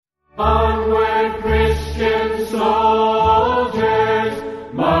Onward, Christian soldiers,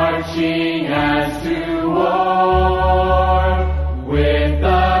 marching as to war, with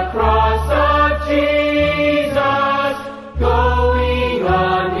the cross of Jesus going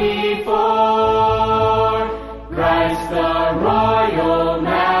on before. Christ the royal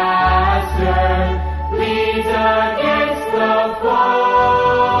master leads against the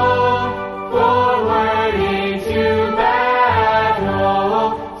foe, forward into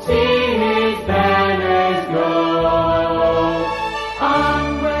battle, see his banners go.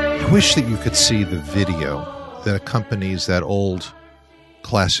 Onward. I wish that you could see the video that accompanies that old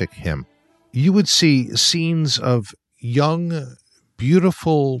classic hymn. You would see scenes of young,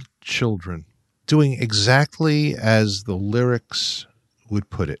 beautiful children doing exactly as the lyrics would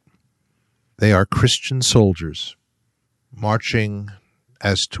put it. They are Christian soldiers marching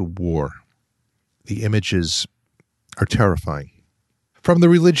as to war. The images are terrifying. From the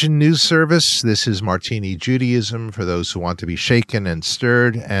Religion News Service, this is Martini Judaism for those who want to be shaken and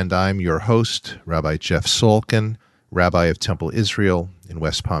stirred, and I'm your host, Rabbi Jeff Salkin, Rabbi of Temple Israel in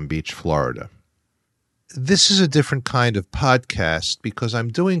West Palm Beach, Florida. This is a different kind of podcast because I'm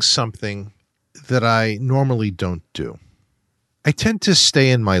doing something that I normally don't do. I tend to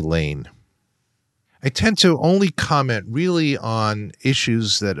stay in my lane. I tend to only comment really on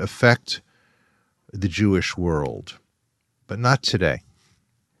issues that affect the Jewish world, but not today.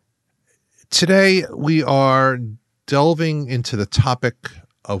 Today, we are delving into the topic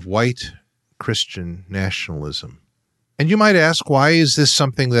of white Christian nationalism. And you might ask, why is this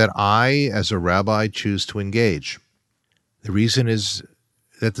something that I, as a rabbi, choose to engage? The reason is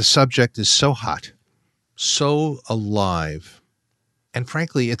that the subject is so hot, so alive, and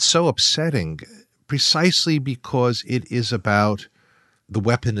frankly, it's so upsetting precisely because it is about the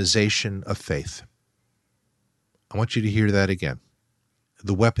weaponization of faith. I want you to hear that again.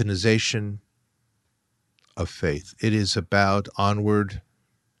 The weaponization of faith. It is about onward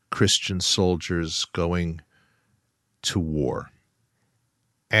Christian soldiers going to war.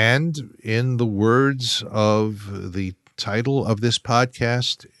 And in the words of the title of this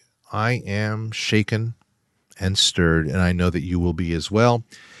podcast, I am shaken and stirred, and I know that you will be as well,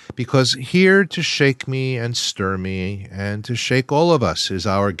 because here to shake me and stir me and to shake all of us is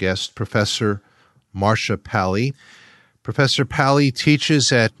our guest, Professor Marcia Pally. Professor Pally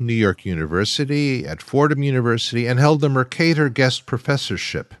teaches at New York University, at Fordham University, and held the Mercator Guest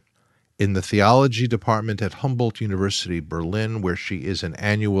Professorship in the Theology Department at Humboldt University, Berlin, where she is an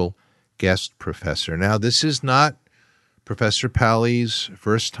annual guest professor. Now, this is not Professor Pally's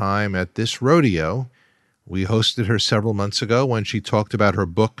first time at this rodeo. We hosted her several months ago when she talked about her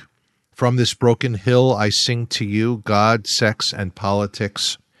book, From This Broken Hill I Sing to You, God, Sex, and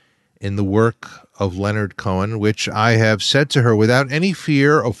Politics, in the work of Leonard Cohen, which I have said to her without any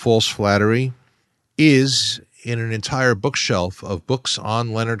fear of false flattery, is, in an entire bookshelf of books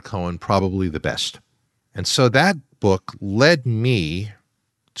on Leonard Cohen, probably the best. And so that book led me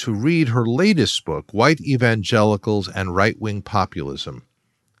to read her latest book, White Evangelicals and Right-Wing Populism.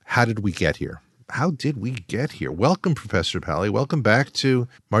 How did we get here? How did we get here? Welcome, Professor Pally. Welcome back to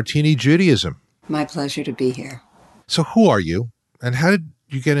Martini Judaism. My pleasure to be here. So who are you, and how did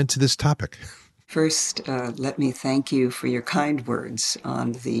you get into this topic? First, let me thank you for your kind words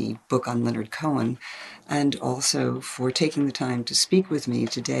on the book on Leonard Cohen, and also for taking the time to speak with me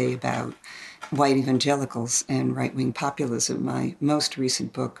today about white evangelicals and right-wing populism, my most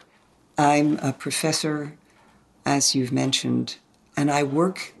recent book. I'm a professor, as you've mentioned, and I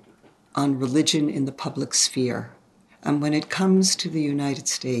work on religion in the public sphere. And when it comes to the United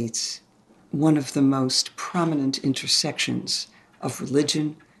States, one of the most prominent intersections of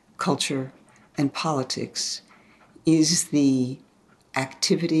religion, culture, and politics is the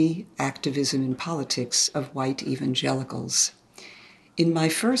activism in politics of white evangelicals. In my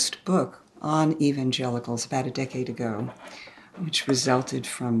first book on evangelicals about a decade ago, which resulted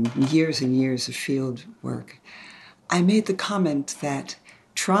from years and years of field work, I made the comment that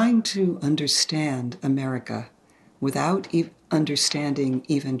trying to understand America without understanding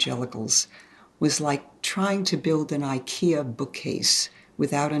evangelicals was like trying to build an IKEA bookcase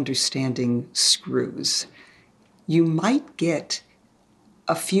without understanding screws. You might get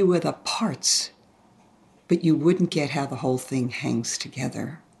a few of the parts, but you wouldn't get how the whole thing hangs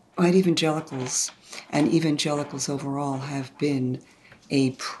together. White evangelicals and evangelicals overall have been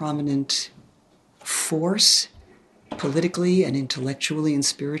a prominent force politically and intellectually and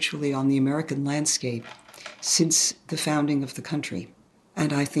spiritually on the American landscape since the founding of the country.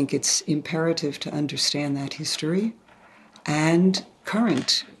 And I think it's imperative to understand that history and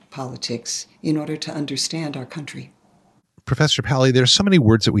current politics in order to understand our country. Professor Pally, there's so many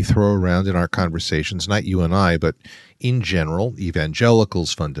words that we throw around in our conversations, not you and I, but in general,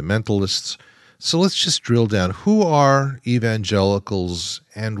 evangelicals, fundamentalists. So let's just drill down. Who are evangelicals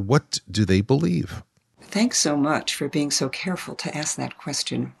and what do they believe? Thanks so much for being so careful to ask that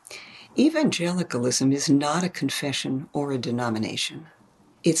question. Evangelicalism is not a confession or a denomination.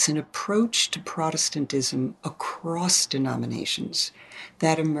 It's an approach to Protestantism across denominations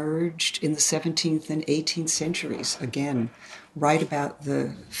that emerged in the 17th and 18th centuries, again, right about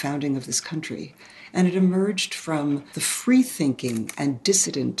the founding of this country. And it emerged from the free-thinking and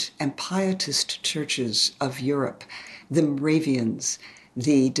dissident and pietist churches of Europe, the Moravians,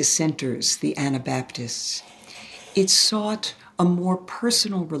 the Dissenters, the Anabaptists. It sought a more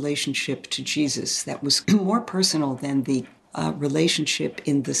personal relationship to Jesus that was more personal than the relationship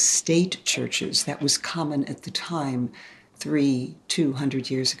in the state churches that was common at the time 200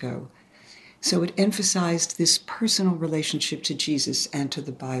 years ago. So it emphasized this personal relationship to Jesus and to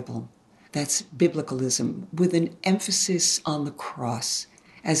the Bible. That's biblicalism, with an emphasis on the cross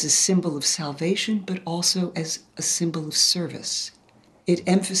as a symbol of salvation, but also as a symbol of service. It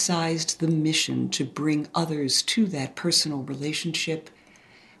emphasized the mission to bring others to that personal relationship,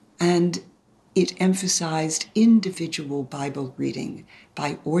 and it emphasized individual Bible reading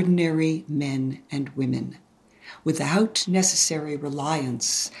by ordinary men and women without necessary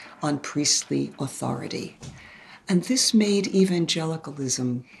reliance on priestly authority. And this made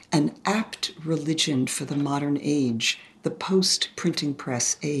evangelicalism an apt religion for the modern age, the post-printing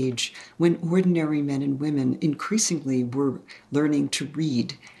press age, when ordinary men and women increasingly were learning to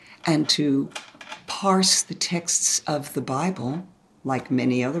read and to parse the texts of the Bible, like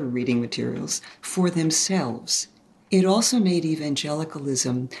many other reading materials, for themselves. It also made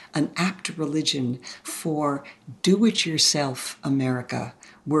evangelicalism an apt religion for do-it-yourself America,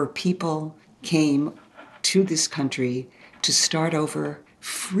 where people came to this country to start over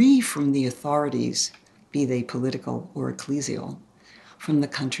free from the authorities, be they political or ecclesial, from the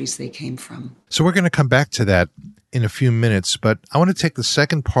countries they came from. So we're going to come back to that in a few minutes, but I want to take the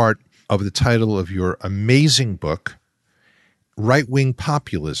second part of the title of your amazing book, Right-Wing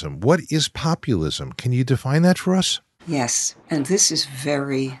Populism. What is populism? Can you define that for us? Yes, and this is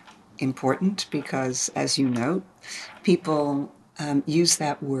very important because, as you note, people use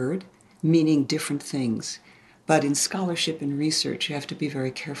that word meaning different things. But in scholarship and research, you have to be very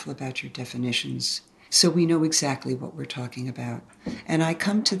careful about your definitions so we know exactly what we're talking about. And I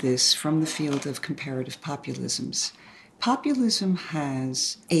come to this from the field of comparative populisms. Populism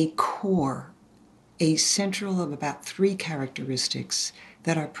has a core, a central of about 3 characteristics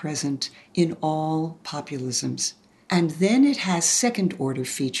that are present in all populisms. And then it has second-order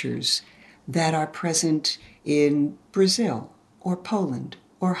features that are present in Brazil or Poland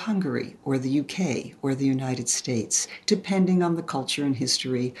or Hungary or the UK or the United States, depending on the culture and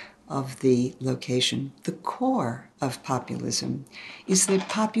history of the location. The core of populism is that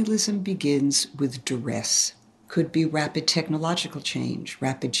populism begins with duress. Could be rapid technological change,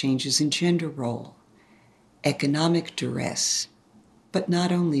 rapid changes in gender role, economic duress, but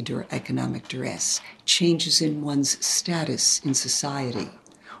not only economic duress, changes in one's status in society,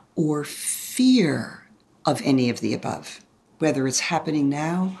 or fear of any of the above, whether it's happening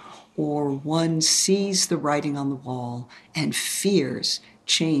now or one sees the writing on the wall and fears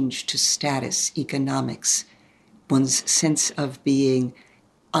change to status, economics, one's sense of being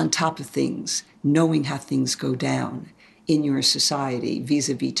on top of things, knowing how things go down in your society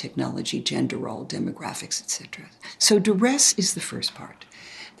vis-a-vis technology, gender role, demographics, etc. So duress is the first part.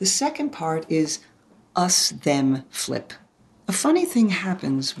 The second part is us-them flip. A funny thing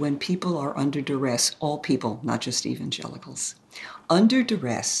happens when people are under duress, all people, not just evangelicals. Under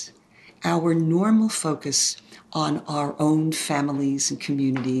duress, our normal focus on our own families and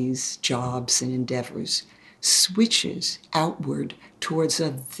communities, jobs and endeavors switches outward towards a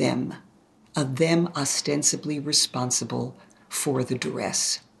them ostensibly responsible for the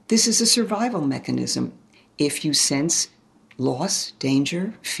duress. This is a survival mechanism. If you sense loss,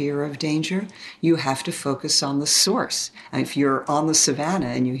 danger, fear of danger, you have to focus on the source. And if you're on the savannah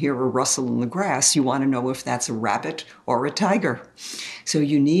and you hear a rustle in the grass, you want to know if that's a rabbit or a tiger. So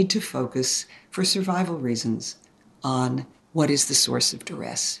you need to focus, for survival reasons, on what is the source of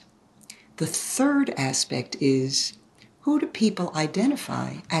duress. The third aspect is, who do people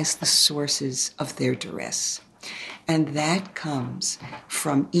identify as the sources of their duress? And that comes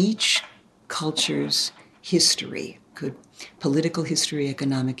from each culture's history, political history,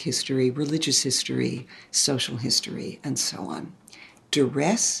 economic history, religious history, social history, and so on.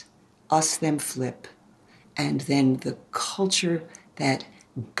 Duress, us, them flip, and then the culture that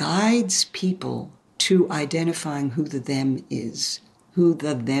guides people to identifying who the them is, who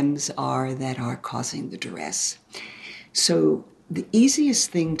the thems are that are causing the duress. So the easiest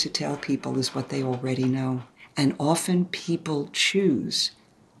thing to tell people is what they already know. And often people choose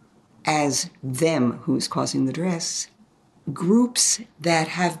as them who is causing the duress groups that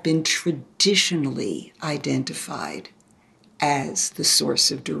have been traditionally identified as the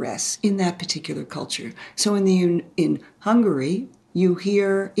source of duress in that particular culture. So in Hungary, you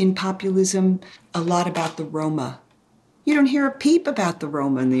hear in populism a lot about the Roma. You don't hear a peep about the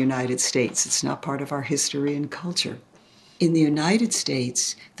Roma in the United States. It's not part of our history and culture. In the United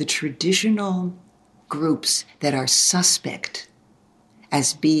States, the traditional groups that are suspect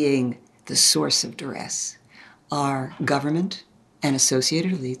as being the source of duress are government and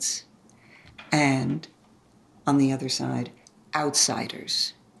associated elites, and on the other side,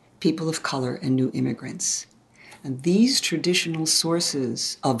 outsiders, people of color and new immigrants. And these traditional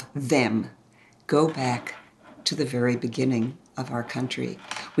sources of them go back to the very beginning of our country.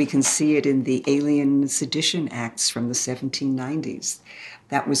 We can see it in the Alien Sedition Acts from the 1790s.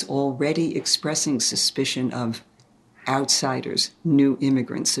 That was already expressing suspicion of outsiders, new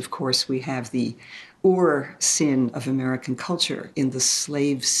immigrants. Of course, we have the sin of American culture in the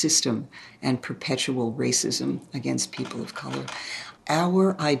slave system and perpetual racism against people of color.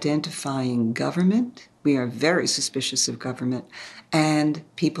 Our identifying government, we are very suspicious of government, and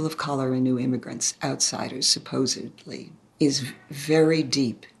people of color and new immigrants, outsiders supposedly, is very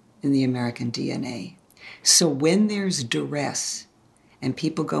deep in the American DNA. So when there's duress and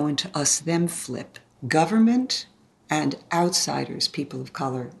people go into us-them flip, government and outsiders, people of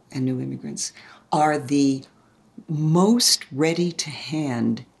color and new immigrants, are the most ready to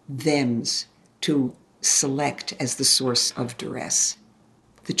hand thems to select as the source of duress.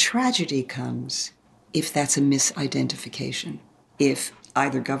 The tragedy comes if that's a misidentification, if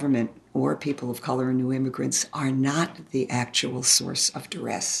either government or people of color and new immigrants are not the actual source of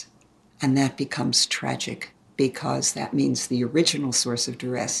duress. And that becomes tragic because that means the original source of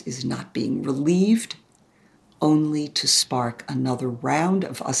duress is not being relieved, only to spark another round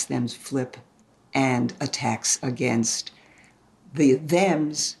of us-thems flip and attacks against the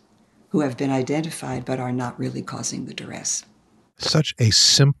thems who have been identified but are not really causing the duress. Such a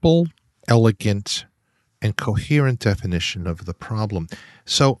simple, elegant, and coherent definition of the problem.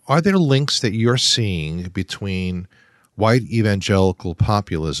 So are there links that you're seeing between white evangelical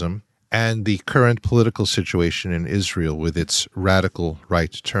populism and the current political situation in Israel with its radical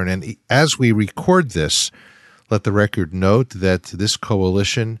right turn? And as we record this, let the record note that this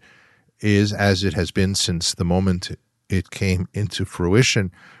coalition is, as it has been since the moment it came into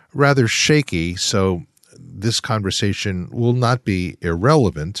fruition, rather shaky. So this conversation will not be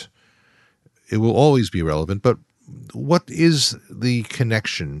irrelevant. It will always be relevant. But what is the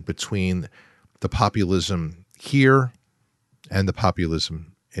connection between the populism here and the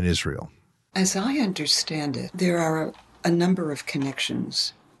populism in Israel? As I understand it, there are a number of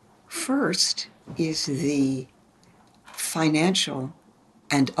connections. First is the financial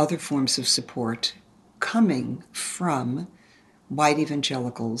and other forms of support coming from white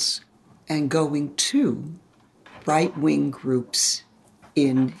evangelicals and going to right-wing groups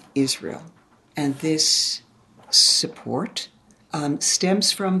in Israel. And this support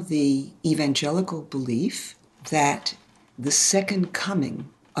stems from the evangelical belief that the second coming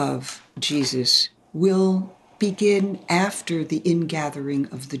of Jesus will begin after the ingathering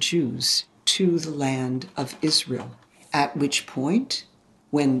of the Jews to the land of Israel, at which point,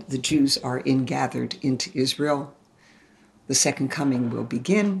 when the Jews are ingathered into Israel, the second coming will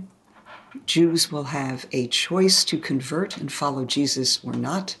begin. Jews will have a choice to convert and follow Jesus or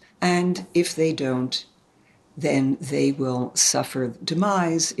not, and if they don't, then they will suffer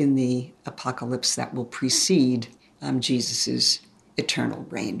demise in the apocalypse that will precede Jesus' eternal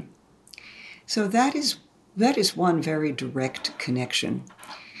reign. So that is one very direct connection.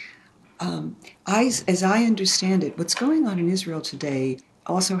 As I understand it, what's going on in Israel today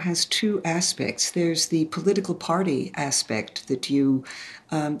also has two aspects. There's the political party aspect that you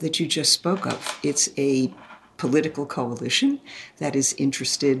just spoke of. It's a political coalition that is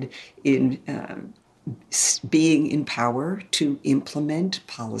interested in being in power to implement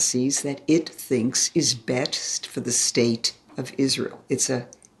policies that it thinks is best for the state of Israel. It's a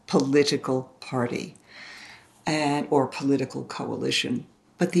political party or political coalition.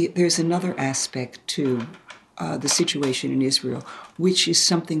 But there's another aspect to the situation in Israel, which is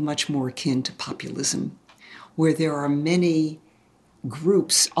something much more akin to populism, where there are many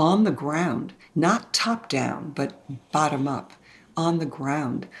groups on the ground, not top down, but bottom up, on the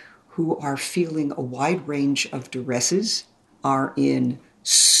ground, who are feeling a wide range of duresses, are in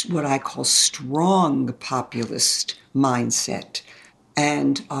what I call strong populist mindset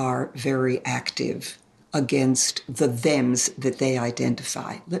and are very active against the thems that they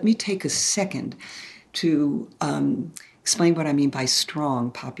identify. Let me take a second to explain what I mean by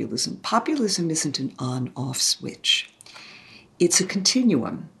strong populism. Populism isn't an on-off switch. It's a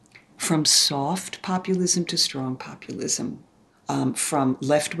continuum from soft populism to strong populism, from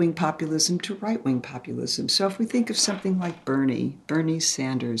left-wing populism to right-wing populism. So if we think of something like Bernie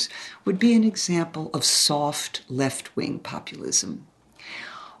Sanders would be an example of soft left-wing populism.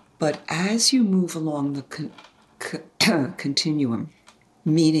 But as you move along the continuum,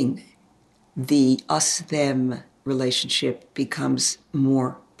 meaning the us-them relationship becomes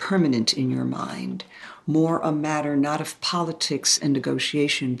more permanent in your mind, more a matter not of politics and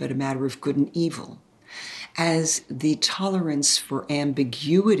negotiation, but a matter of good and evil. As the tolerance for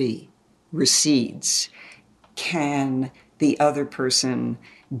ambiguity recedes, can the other person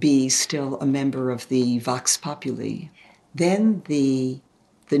be still a member of the vox populi? Then the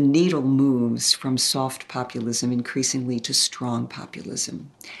needle moves from soft populism increasingly to strong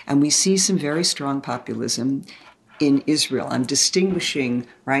populism. And we see some very strong populism in Israel. I'm distinguishing,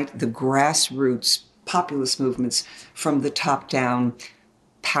 right, the grassroots populist movements from the top-down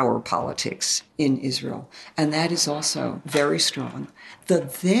power politics in Israel. And that is also very strong. The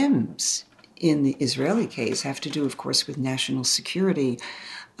thems in the Israeli case have to do, of course, with national security,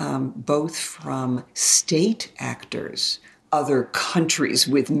 both from state actors, other countries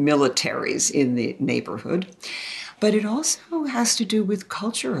with militaries in the neighborhood, but it also has to do with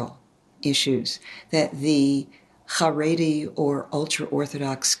cultural issues that the Haredi or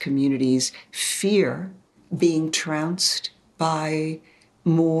ultra-Orthodox communities fear being trounced by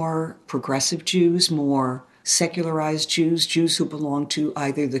more progressive Jews, more secularized Jews, Jews who belong to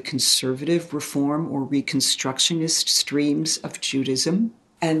either the conservative, reform, or reconstructionist streams of Judaism.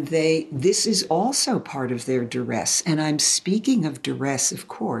 And this is also part of their duress. And I'm speaking of duress, of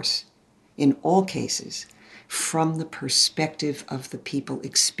course, in all cases, from the perspective of the people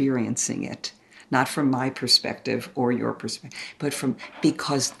experiencing it. Not from my perspective or your perspective, but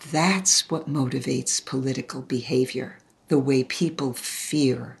because that's what motivates political behavior, the way people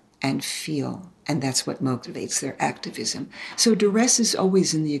fear and feel, and that's what motivates their activism. So duress is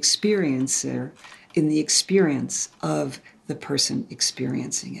always in the experiencer, in the experience of the person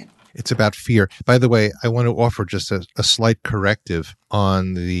experiencing it. It's about fear. By the way, I want to offer just a slight corrective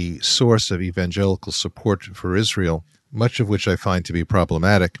on the source of evangelical support for Israel, much of which I find to be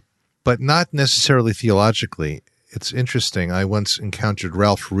problematic, but not necessarily theologically. It's interesting. I once encountered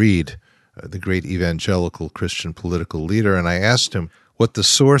Ralph Reed, the great evangelical Christian political leader, and I asked him what the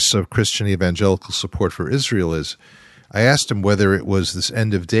source of Christian evangelical support for Israel is. I asked him whether it was this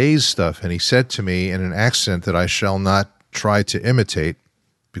end of days stuff, and he said to me in an accent that I shall not try to imitate,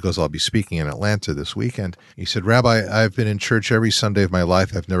 because I'll be speaking in Atlanta this weekend. He said, "Rabbi, I've been in church every Sunday of my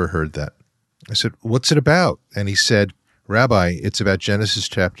life. I've never heard that." I said, "What's it about?" And he said, "Rabbi, it's about Genesis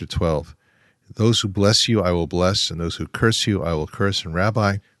chapter 12. Those who bless you, I will bless, and those who curse you, I will curse. And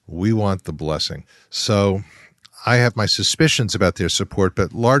Rabbi, we want the blessing." So I have my suspicions about their support,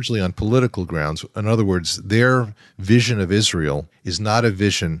 but largely on political grounds. In other words, their vision of Israel is not a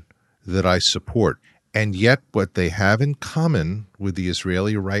vision that I support. And yet what they have in common with the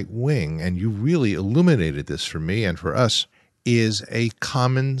Israeli right wing, and you really illuminated this for me and for us, is a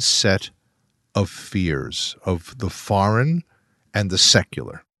common set of fears of the foreign and the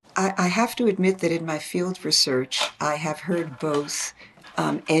secular. I have to admit that in my field research, I have heard both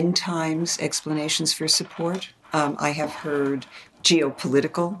end times explanations for support. I have heard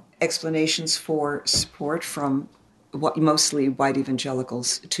geopolitical explanations for support from mostly white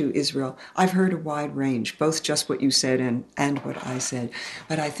evangelicals to Israel. I've heard a wide range, both just what you said and what I said.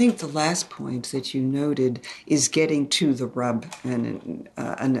 But I think the last point that you noted is getting to the rub, and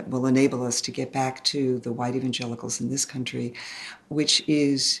will enable us to get back to the white evangelicals in this country, which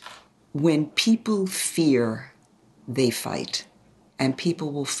is when people fear, they fight. And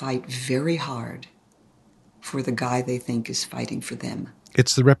people will fight very hard for the guy they think is fighting for them.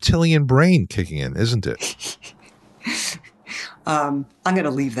 It's the reptilian brain kicking in, isn't it? I'm going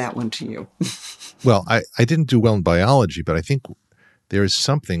to leave that one to you. Well, I didn't do well in biology, but I think there is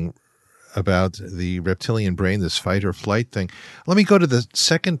something about the reptilian brain, this fight or flight thing. Let me go to the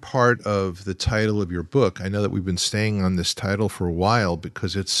second part of the title of your book. I know that we've been staying on this title for a while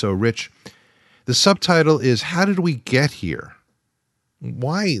because it's so rich. The subtitle is How Did We Get Here?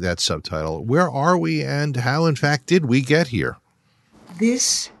 Why that subtitle? Where are we, and how, in fact, did we get here?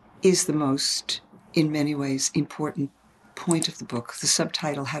 This is the most, in many ways, important point of the book. The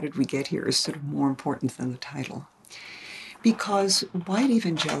subtitle, How Did We Get Here, is sort of more important than the title. because white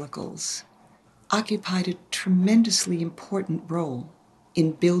evangelicals occupied a tremendously important role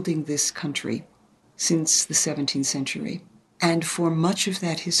in building this country since the 17th century. And for much of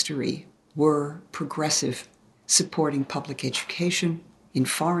that history were progressive, supporting public education, in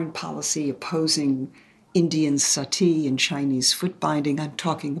foreign policy, opposing Indian sati and Chinese foot binding. I'm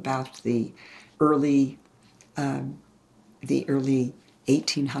talking about the early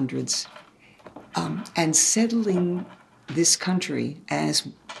 1800s, and settling this country as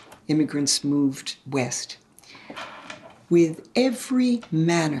immigrants moved west with every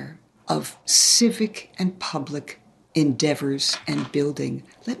manner of civic and public endeavors and building.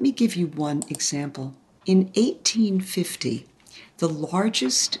 Let me give you one example. In 1850, the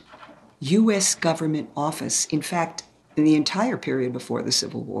largest U.S. government office, in fact, in the entire period before the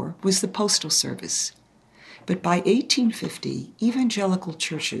Civil War, was the Postal Service. But by 1850, evangelical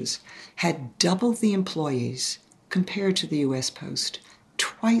churches had double the employees compared to the U.S. Post,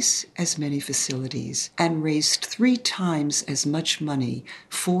 twice as many facilities, and raised 3 times as much money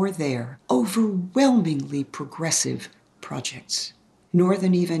for their overwhelmingly progressive projects.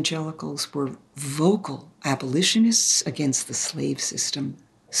 Northern evangelicals were vocal abolitionists against the slave system.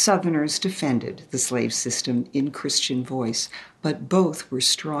 Southerners defended the slave system in Christian voice, but both were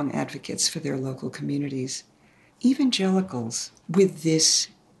strong advocates for their local communities. Evangelicals, with this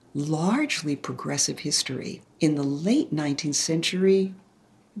largely progressive history, in the late 19th century,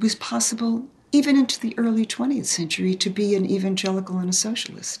 it was possible, even into the early 20th century, to be an evangelical and a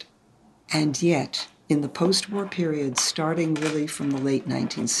socialist. And yet, in the post-war period, starting really from the late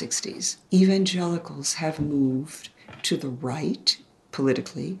 1960s, evangelicals have moved to the right,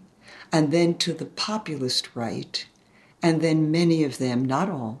 politically, and then to the populist right, and then many of them, not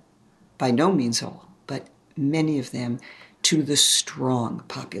all, by no means all, but many of them, to the strong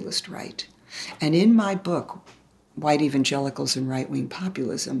populist right. And in my book, White Evangelicals and Right-Wing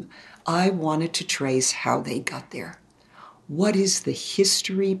Populism, I wanted to trace how they got there. What is the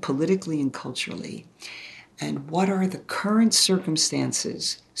history politically and culturally? And what are the current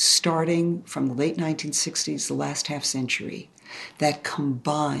circumstances starting from the late 1960s, the last half century, that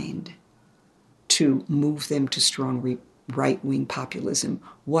combined to move them to strong right-wing populism?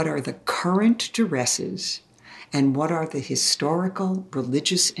 What are the current duresses, and what are the historical,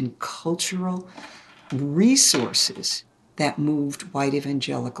 religious, and cultural resources that moved white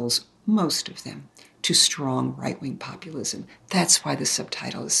evangelicals, most of them, to strong right-wing populism? That's why the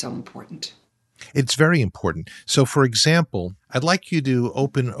subtitle is so important. It's very important. So, for example, I'd like you to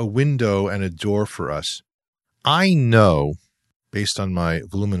open a window and a door for us. I know, based on my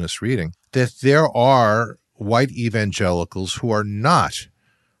voluminous reading, that there are white evangelicals who are not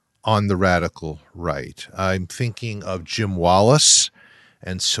on the radical right. I'm thinking of Jim Wallace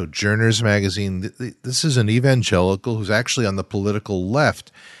and Sojourners magazine. This is an evangelical who's actually on the political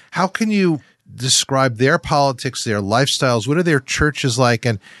left. How can you describe their politics, their lifestyles? What are their churches like?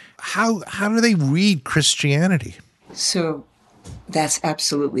 And how do they read Christianity? So that's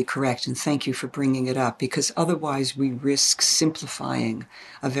absolutely correct, and thank you for bringing it up, because otherwise we risk simplifying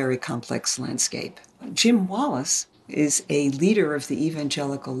a very complex landscape. Jim Wallace is a leader of the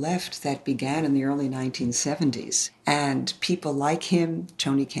evangelical left that began in the early 1970s. And people like him,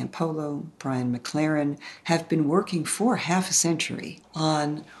 Tony Campolo, Brian McLaren, have been working for half a century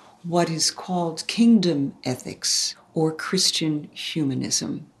on what is called kingdom ethics or Christian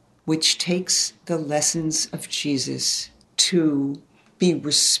humanism, which takes the lessons of Jesus to be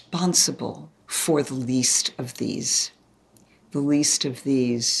responsible for the least of these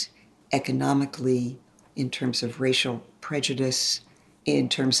economically, in terms of racial prejudice, in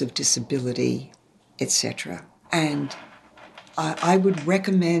terms of disability, etc. And I would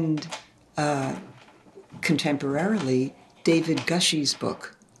recommend contemporarily David Gushie's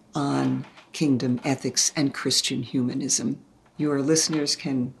book on kingdom ethics and Christian humanism. Your listeners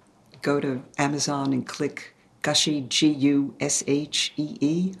can go to Amazon and click Gushie,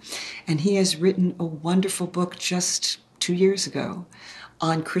 Gushee, and he has written a wonderful book just 2 years ago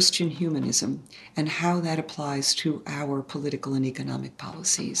on Christian humanism and how that applies to our political and economic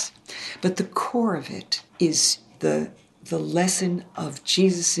policies. But the core of it is the lesson of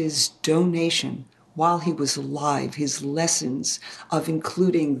Jesus's donation while he was alive, his lessons of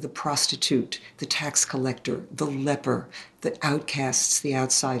including the prostitute, the tax collector, the leper, the outcasts, the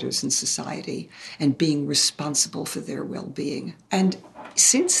outsiders in society, and being responsible for their well-being. And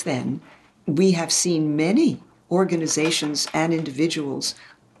since then, we have seen many organizations and individuals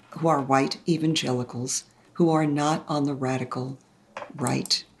who are white evangelicals who are not on the radical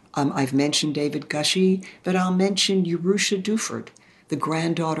right. I've mentioned David Gushie, but I'll mention Urusha Duford, the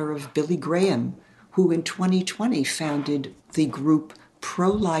granddaughter of Billy Graham, who in 2020 founded the group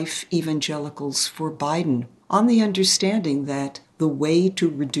Pro-Life Evangelicals for Biden, on the understanding that the way to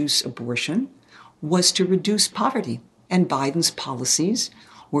reduce abortion was to reduce poverty. And Biden's policies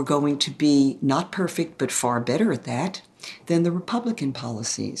were going to be not perfect, but far better at that than the Republican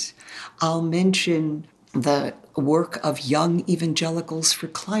policies. I'll mention the work of Young Evangelicals for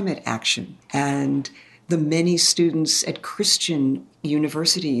Climate Action and the many students at Christian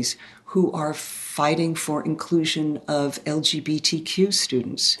universities who are fighting for inclusion of LGBTQ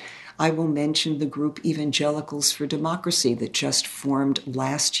students. I will mention the group Evangelicals for Democracy that just formed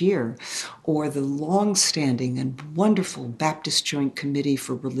last year, or the long-standing and wonderful Baptist Joint Committee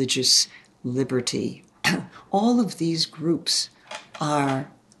for Religious Liberty. All of these groups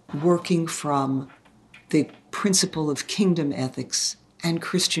are working from the principle of kingdom ethics and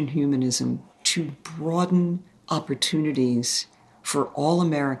Christian humanism to broaden opportunities for all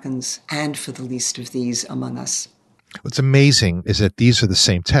Americans and for the least of these among us. What's amazing is that these are the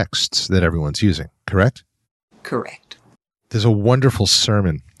same texts that everyone's using, correct? Correct. There's a wonderful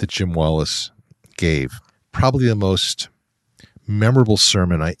sermon that Jim Wallace gave, probably the most memorable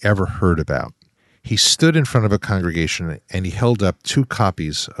sermon I ever heard about. He stood in front of a congregation and he held up 2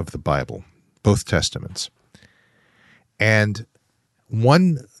 copies of the Bible, both Testaments. And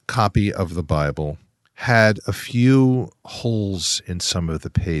one copy of the Bible had a few holes in some of the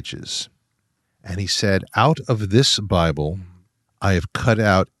pages. And he said, out of this Bible, I have cut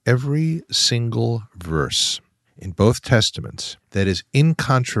out every single verse in both Testaments that is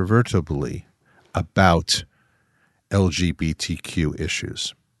incontrovertibly about LGBTQ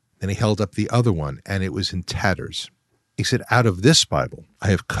issues. Then he held up the other one, and it was in tatters. He said, out of this Bible, I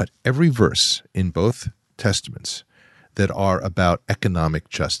have cut every verse in both Testaments that are about economic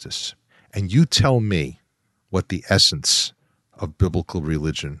justice. And you tell me what the essence of biblical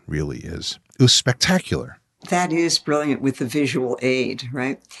religion really is. It was spectacular. That is brilliant with the visual aid,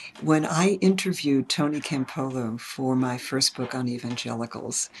 right? When I interviewed Tony Campolo for my first book on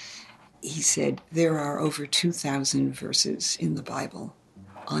evangelicals, he said there are over 2,000 verses in the Bible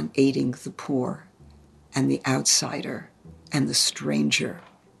on aiding the poor and the outsider and the stranger,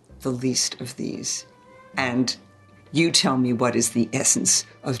 the least of these. And you tell me what is the essence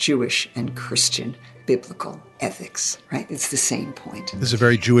of Jewish and Christian biblical ethics, right? It's the same point. This is a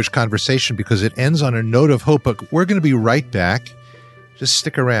very Jewish conversation because it ends on a note of hope, but we're going to be right back. Just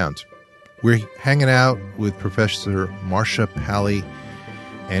stick around. We're hanging out with Professor Marcia Pally,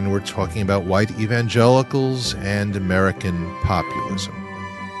 and we're talking about white evangelicals and American populism.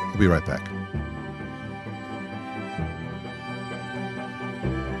 We'll be right back.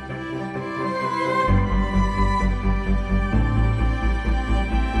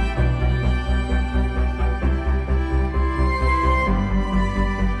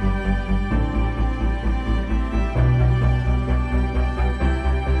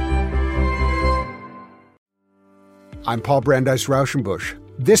 I'm Paul Brandeis Rauschenbusch.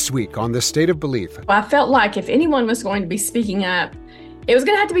 This week on The State of Belief. I felt like if anyone was going to be speaking up, it was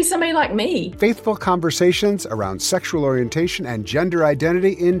going to have to be somebody like me. Faithful conversations around sexual orientation and gender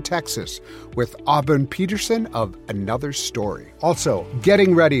identity in Texas with Auburn Peterson of Another Story. Also,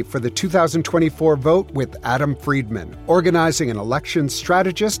 getting ready for the 2024 vote with Adam Friedman, organizing an election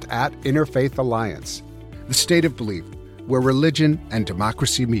strategist at Interfaith Alliance. The State of Belief, where religion and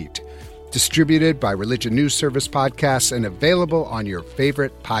democracy meet. Distributed by Religion News Service Podcasts and available on your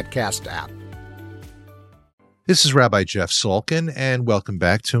favorite podcast app. This is Rabbi Jeff Salkin, and welcome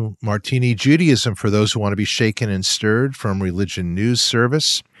back to Martini Judaism for those who want to be shaken and stirred from Religion News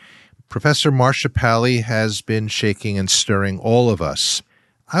Service. Professor Marcia Pally has been shaking and stirring all of us.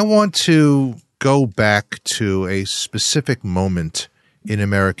 I want to go back to a specific moment in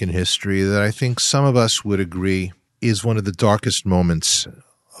American history that I think some of us would agree is one of the darkest moments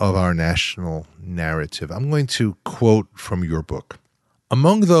of our national narrative. I'm going to quote from your book.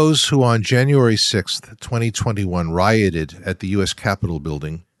 Among those who on January 6th, 2021 rioted at the U.S. Capitol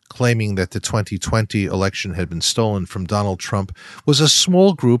building, claiming that the 2020 election had been stolen from Donald Trump, was a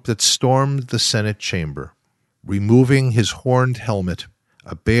small group that stormed the Senate chamber. Removing his horned helmet,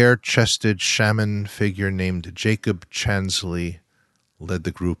 a bare-chested shaman figure named Jacob Chansley led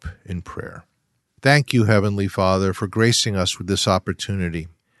the group in prayer. Thank you, Heavenly Father, for gracing us with this opportunity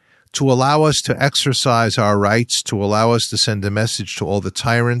to allow us to exercise our rights, to allow us to send a message to all the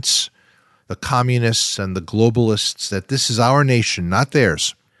tyrants, the communists, and the globalists that this is our nation, not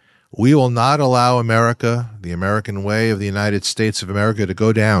theirs. We will not allow America, the American way of the United States of America, to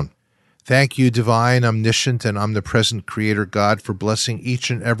go down. Thank you, divine, omniscient, and omnipresent Creator God, for blessing each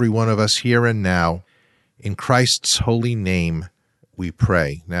and every one of us here and now. In Christ's holy name, we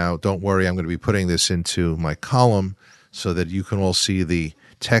pray. Now, don't worry, I'm going to be putting this into my column so that you can all see the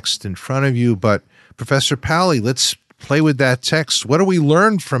text in front of you. But Professor Pally, let's play with that text. What do we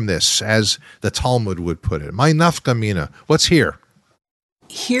learn from this, as the Talmud would put it? My nafka mina. What's here?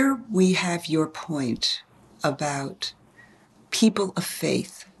 Here we have your point about people of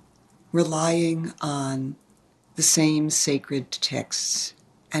faith relying on the same sacred texts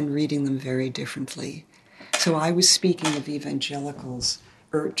and reading them very differently. So I was speaking of evangelicals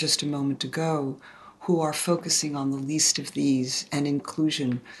just a moment ago, who are focusing on the least of these and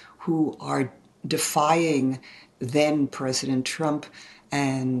inclusion, who are defying then President Trump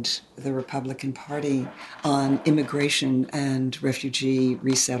and the Republican Party on immigration and refugee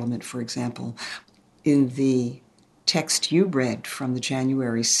resettlement, for example. In the text you read from the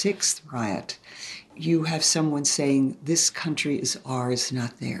January 6th riot, you have someone saying, this country is ours,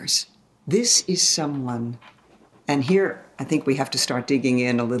 not theirs. This is someone, and here I think we have to start digging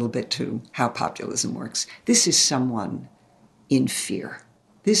in a little bit to how populism works. This is someone in fear.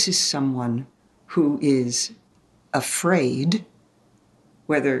 This is someone who is afraid,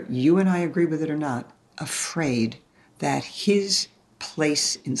 whether you and I agree with it or not, afraid that his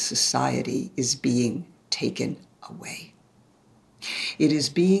place in society is being taken away. It is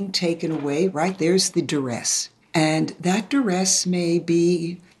being taken away, right? There's the duress. And that duress may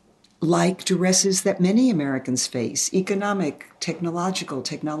be like duresses that many Americans face: economic, technological.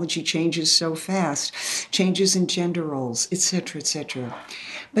 Technology changes so fast, changes in gender roles, etc., etc.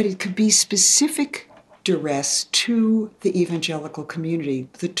 But it could be specific duress to the evangelical community.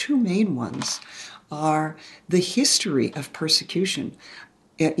 The two main ones are the history of persecution.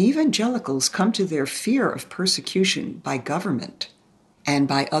 Evangelicals come to their fear of persecution by government and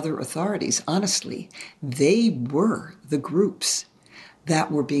by other authorities. Honestly, they were the groups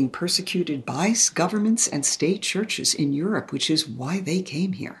that were being persecuted by governments and state churches in Europe, which is why they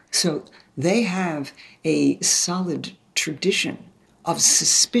came here. So they have a solid tradition of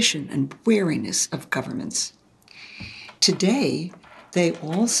suspicion and wariness of governments. Today, they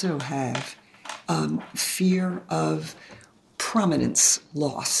also have fear of prominence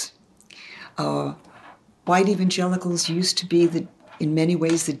loss. White evangelicals used to be, in many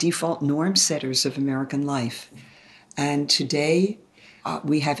ways, the default norm setters of American life. And today,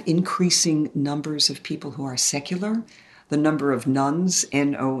 we have increasing numbers of people who are secular. The number of nuns,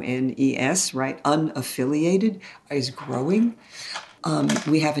 N-O-N-E-S, right, unaffiliated, is growing.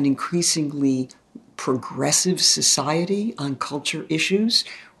 We have an increasingly progressive society on culture issues,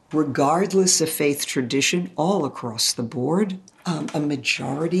 regardless of faith tradition, all across the board. A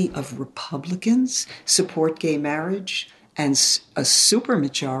majority of Republicans support gay marriage, and a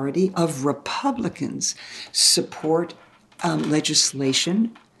supermajority of Republicans support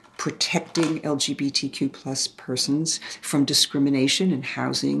legislation protecting LGBTQ plus persons from discrimination in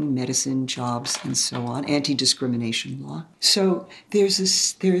housing, medicine, jobs, and so on, anti-discrimination law. So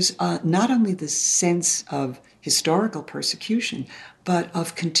there's not only the sense of historical persecution, but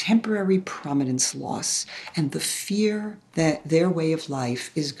of contemporary prominence loss and the fear that their way of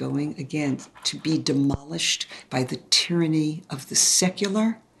life is going, again, to be demolished by the tyranny of the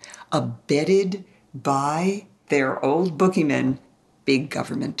secular, abetted by their old boogeymen, big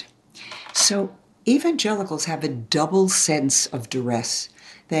government. So evangelicals have a double sense of duress.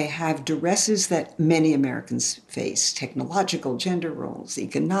 They have duresses that many Americans face: technological, gender roles,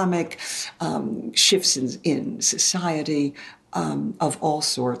 economic, shifts in society of all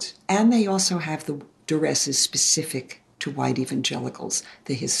sorts. And they also have the duresses specific to white evangelicals,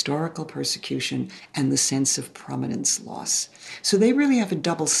 the historical persecution and the sense of prominence loss. So they really have a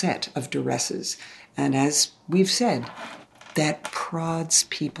double set of duresses. And as we've said, that prods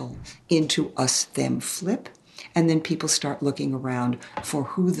people into us-them flip, and then people start looking around for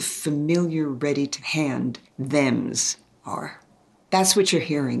who the familiar, ready-to-hand thems are. That's what you're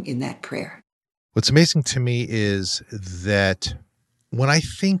hearing in that prayer. What's amazing to me is that when I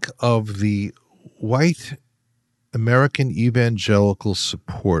think of the white American evangelical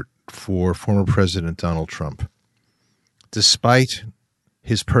support for former President Donald Trump, despite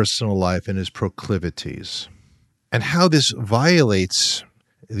his personal life and his proclivities, and how this violates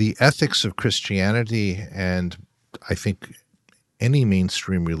the ethics of Christianity and, I think, any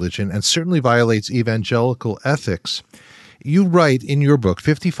mainstream religion, and certainly violates evangelical ethics. You write in your book,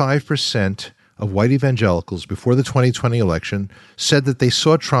 55% of white evangelicals before the 2020 election said that they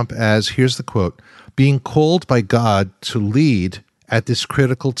saw Trump as, here's the quote, being called by God to lead at this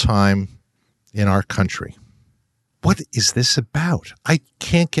critical time in our country. What is this about? I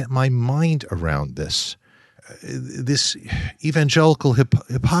can't get my mind around this. This evangelical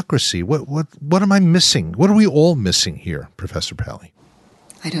hypocrisy. What am I missing? What are we all missing here, Professor Pally?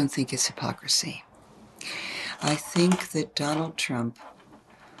 I don't think it's hypocrisy. I think that Donald Trump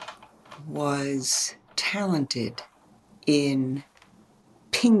was talented in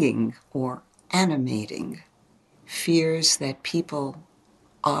pinging or animating fears that people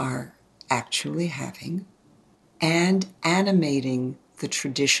are actually having and animating the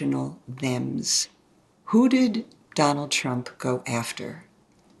traditional thems. Who did Donald Trump go after?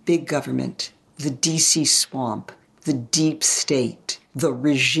 Big government, the DC swamp, the deep state, the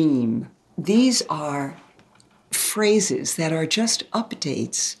regime. These are phrases that are just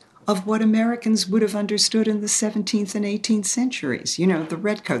updates of what Americans would have understood in the 17th and 18th centuries. You know, the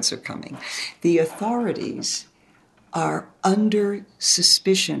redcoats are coming. The authorities are under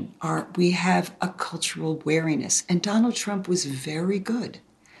suspicion. We have a cultural wariness. And Donald Trump was very good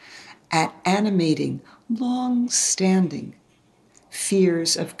at animating long-standing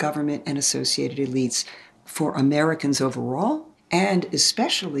fears of government and associated elites for Americans overall, and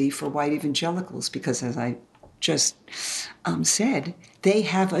especially for white evangelicals, because as I just said, they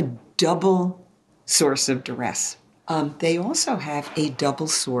have a double source of duress. They also have a double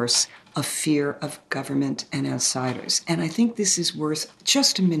source of fear of government and outsiders. And I think this is worth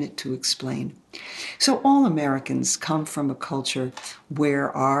just a minute to explain. So all Americans come from a culture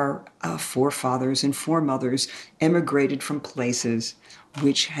where our forefathers and foremothers emigrated from places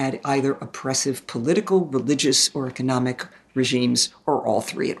which had either oppressive political, religious, or economic regimes, or all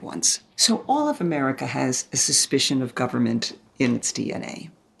three at once. So all of America has a suspicion of government in its DNA.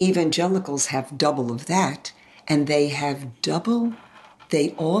 Evangelicals have double of that, and they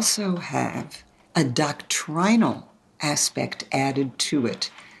also have a doctrinal aspect added to it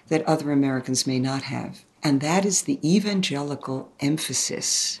that other Americans may not have. And that is the evangelical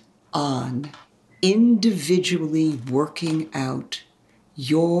emphasis on individually working out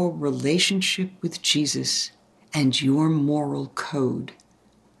your relationship with Jesus and your moral code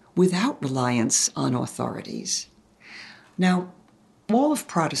without reliance on authorities. Now, all of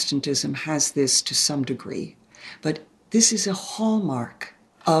Protestantism has this to some degree, but this is a hallmark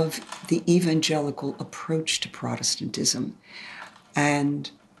of the evangelical approach to Protestantism. And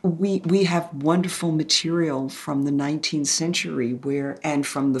we have wonderful material from the 19th century and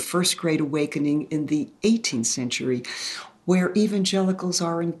from the First Great Awakening in the 18th century, where evangelicals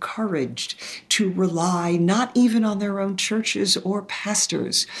are encouraged to rely not even on their own churches or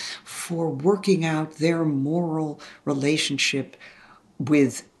pastors for working out their moral relationship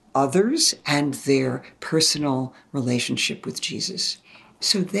with others and their personal relationship with Jesus.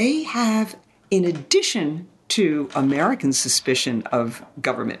 So they have, in addition to American suspicion of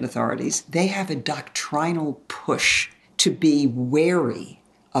government and authorities, they have a doctrinal push to be wary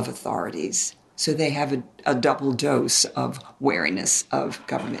of authorities. So they have a double dose of wariness of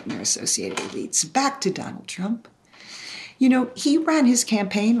government and their associated elites. Back to Donald Trump. You know, he ran his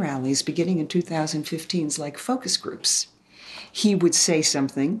campaign rallies beginning in 2015 like focus groups. He would say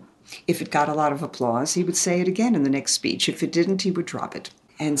something. If it got a lot of applause, he would say it again in the next speech. If it didn't, he would drop it.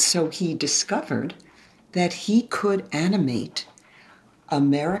 And so he discovered that he could animate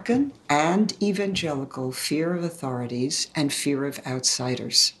American and evangelical fear of authorities and fear of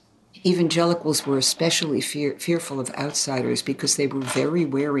outsiders. Evangelicals were especially fearful of outsiders because they were very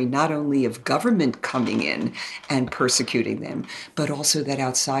wary not only of government coming in and persecuting them, but also that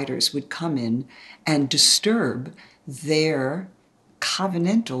outsiders would come in and disturb their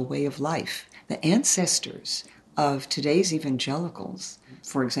covenantal way of life. The ancestors of today's evangelicals,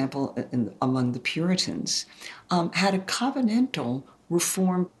 for example, among the Puritans, had a covenantal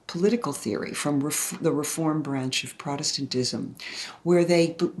Reformed political theory from the Reformed branch of Protestantism, where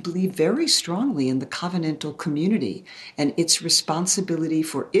they believe very strongly in the covenantal community and its responsibility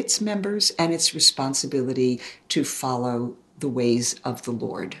for its members and its responsibility to follow the ways of the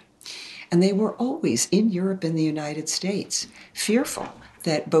Lord. And they were always, in Europe and the United States, fearful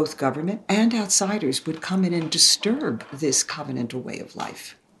that both government and outsiders would come in and disturb this covenantal way of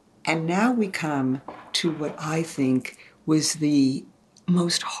life. And now we come to what I think was the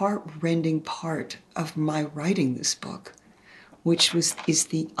most heart-rending part of my writing this book, which is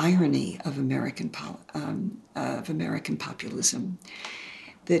the irony of American populism.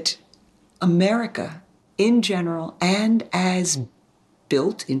 That America, in general, and as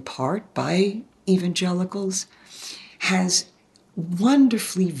built in part by evangelicals, has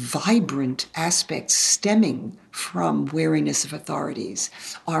wonderfully vibrant aspects stemming from wariness of authorities,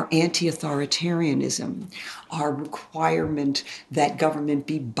 our anti-authoritarianism, our requirement that government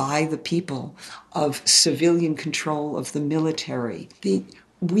be by the people, of civilian control of the military.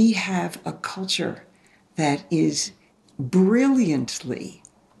 We have a culture that is brilliantly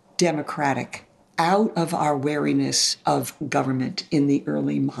democratic out of our wariness of government in the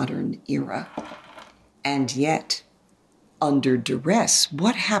early modern era. And yet, under duress,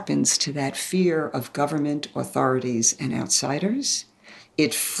 what happens to that fear of government, authorities, and outsiders?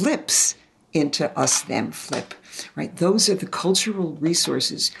 It flips into us-them flip, right? Those are the cultural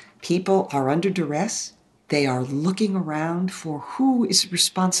resources. People are under duress. They are looking around for who is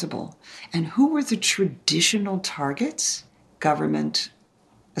responsible. And who are the traditional targets? Government,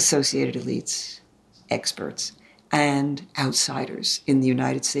 associated elites, experts, and outsiders. In the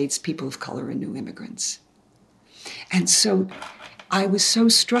United States, people of color and new immigrants. And so I was so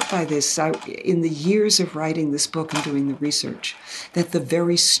struck by this in the years of writing this book and doing the research, that the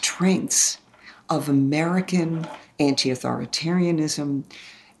very strengths of American anti-authoritarianism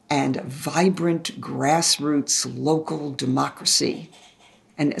and vibrant grassroots local democracy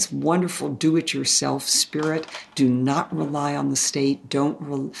and this wonderful do-it-yourself spirit, do not rely on the state,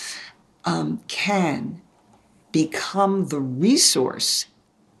 can become the resource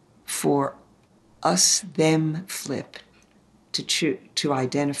for us-them flip to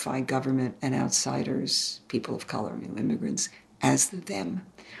identify government and outsiders, people of color, new immigrants, as the them.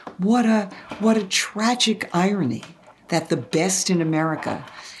 What a tragic irony that the best in America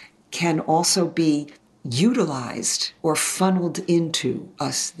can also be utilized or funneled into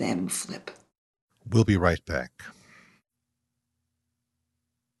us-them flip. We'll be right back.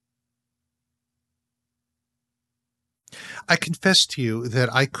 I confess to you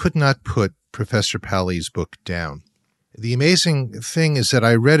that I could not put Professor Pally's book down. The amazing thing is that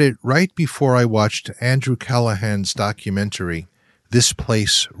I read it right before I watched Andrew Callahan's documentary, This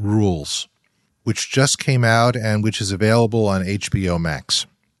Place Rules, which just came out and which is available on HBO Max.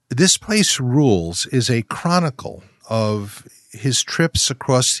 This Place Rules is a chronicle of his trips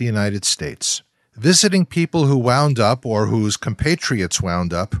across the United States, visiting people who wound up or whose compatriots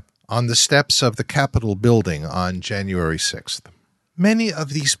wound up on the steps of the Capitol building on January 6th. Many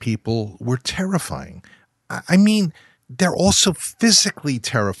of these people were terrifying. I mean, they're also physically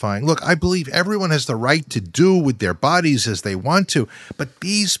terrifying. Look, I believe everyone has the right to do with their bodies as they want to, but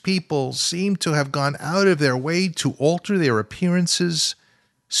these people seem to have gone out of their way to alter their appearances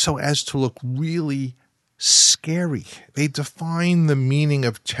so as to look really scary. They define the meaning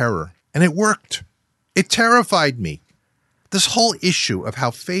of terror, and it worked. It terrified me. This whole issue of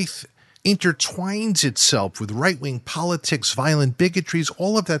how faith intertwines itself with right-wing politics, violent bigotries,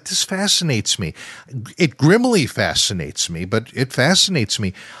 all of that, this fascinates me. It grimly fascinates me, but it fascinates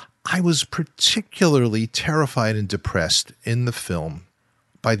me. I was particularly terrified and depressed in the film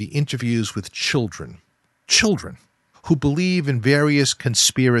by the interviews with children who believe in various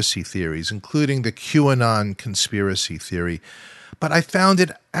conspiracy theories, including the QAnon conspiracy theory. But I found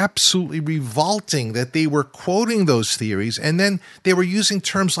it absolutely revolting that they were quoting those theories and then they were using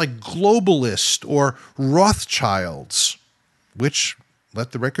terms like globalist or Rothschilds, which,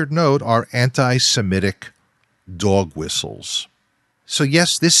 let the record note, are anti-Semitic dog whistles. So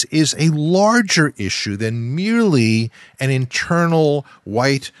yes, this is a larger issue than merely an internal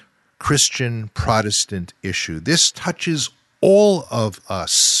white Christian Protestant issue. This touches all of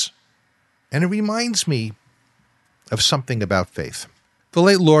us. And it reminds me of something about faith. The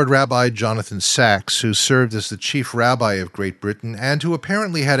late Lord Rabbi Jonathan Sacks, who served as the chief rabbi of Great Britain and who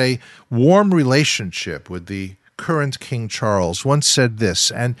apparently had a warm relationship with the current King Charles, once said this,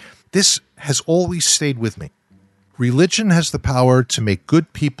 and this has always stayed with me. Religion has the power to make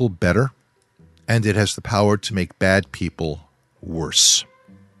good people better, and it has the power to make bad people worse.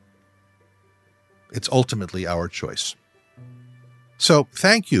 It's ultimately our choice. So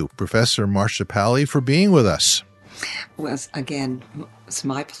thank you, Professor Marcia Pally, for being with us. Well, again, it's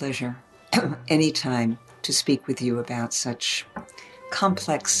my pleasure anytime to speak with you about such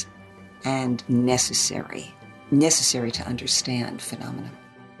complex and necessary to understand phenomena.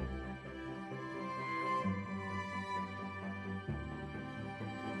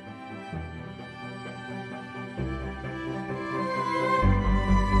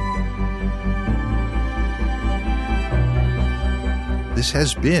 This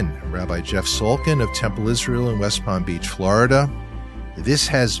has been Rabbi Jeff Salkin of Temple Israel in West Palm Beach, Florida. This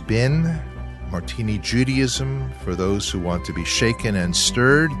has been Martini Judaism for those who want to be shaken and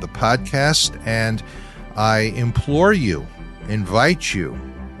stirred, the podcast. And I implore you, invite you,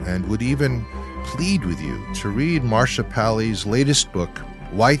 and would even plead with you to read Marcia Pally's latest book,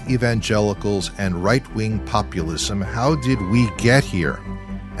 White Evangelicals and Right-Wing Populism, How Did We Get Here?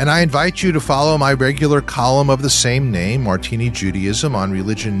 And I invite you to follow my regular column of the same name, Martini Judaism, on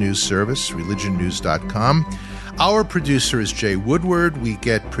Religion News Service, religionnews.com. Our producer is Jay Woodward. We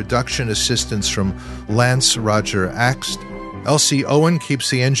get production assistance from Lance Roger Axt. Elsie Owen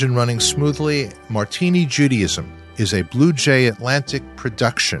keeps the engine running smoothly. Martini Judaism is a Blue Jay Atlantic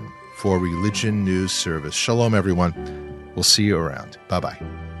production for Religion News Service. Shalom, everyone. We'll see you around.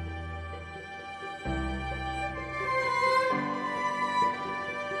 Bye-bye.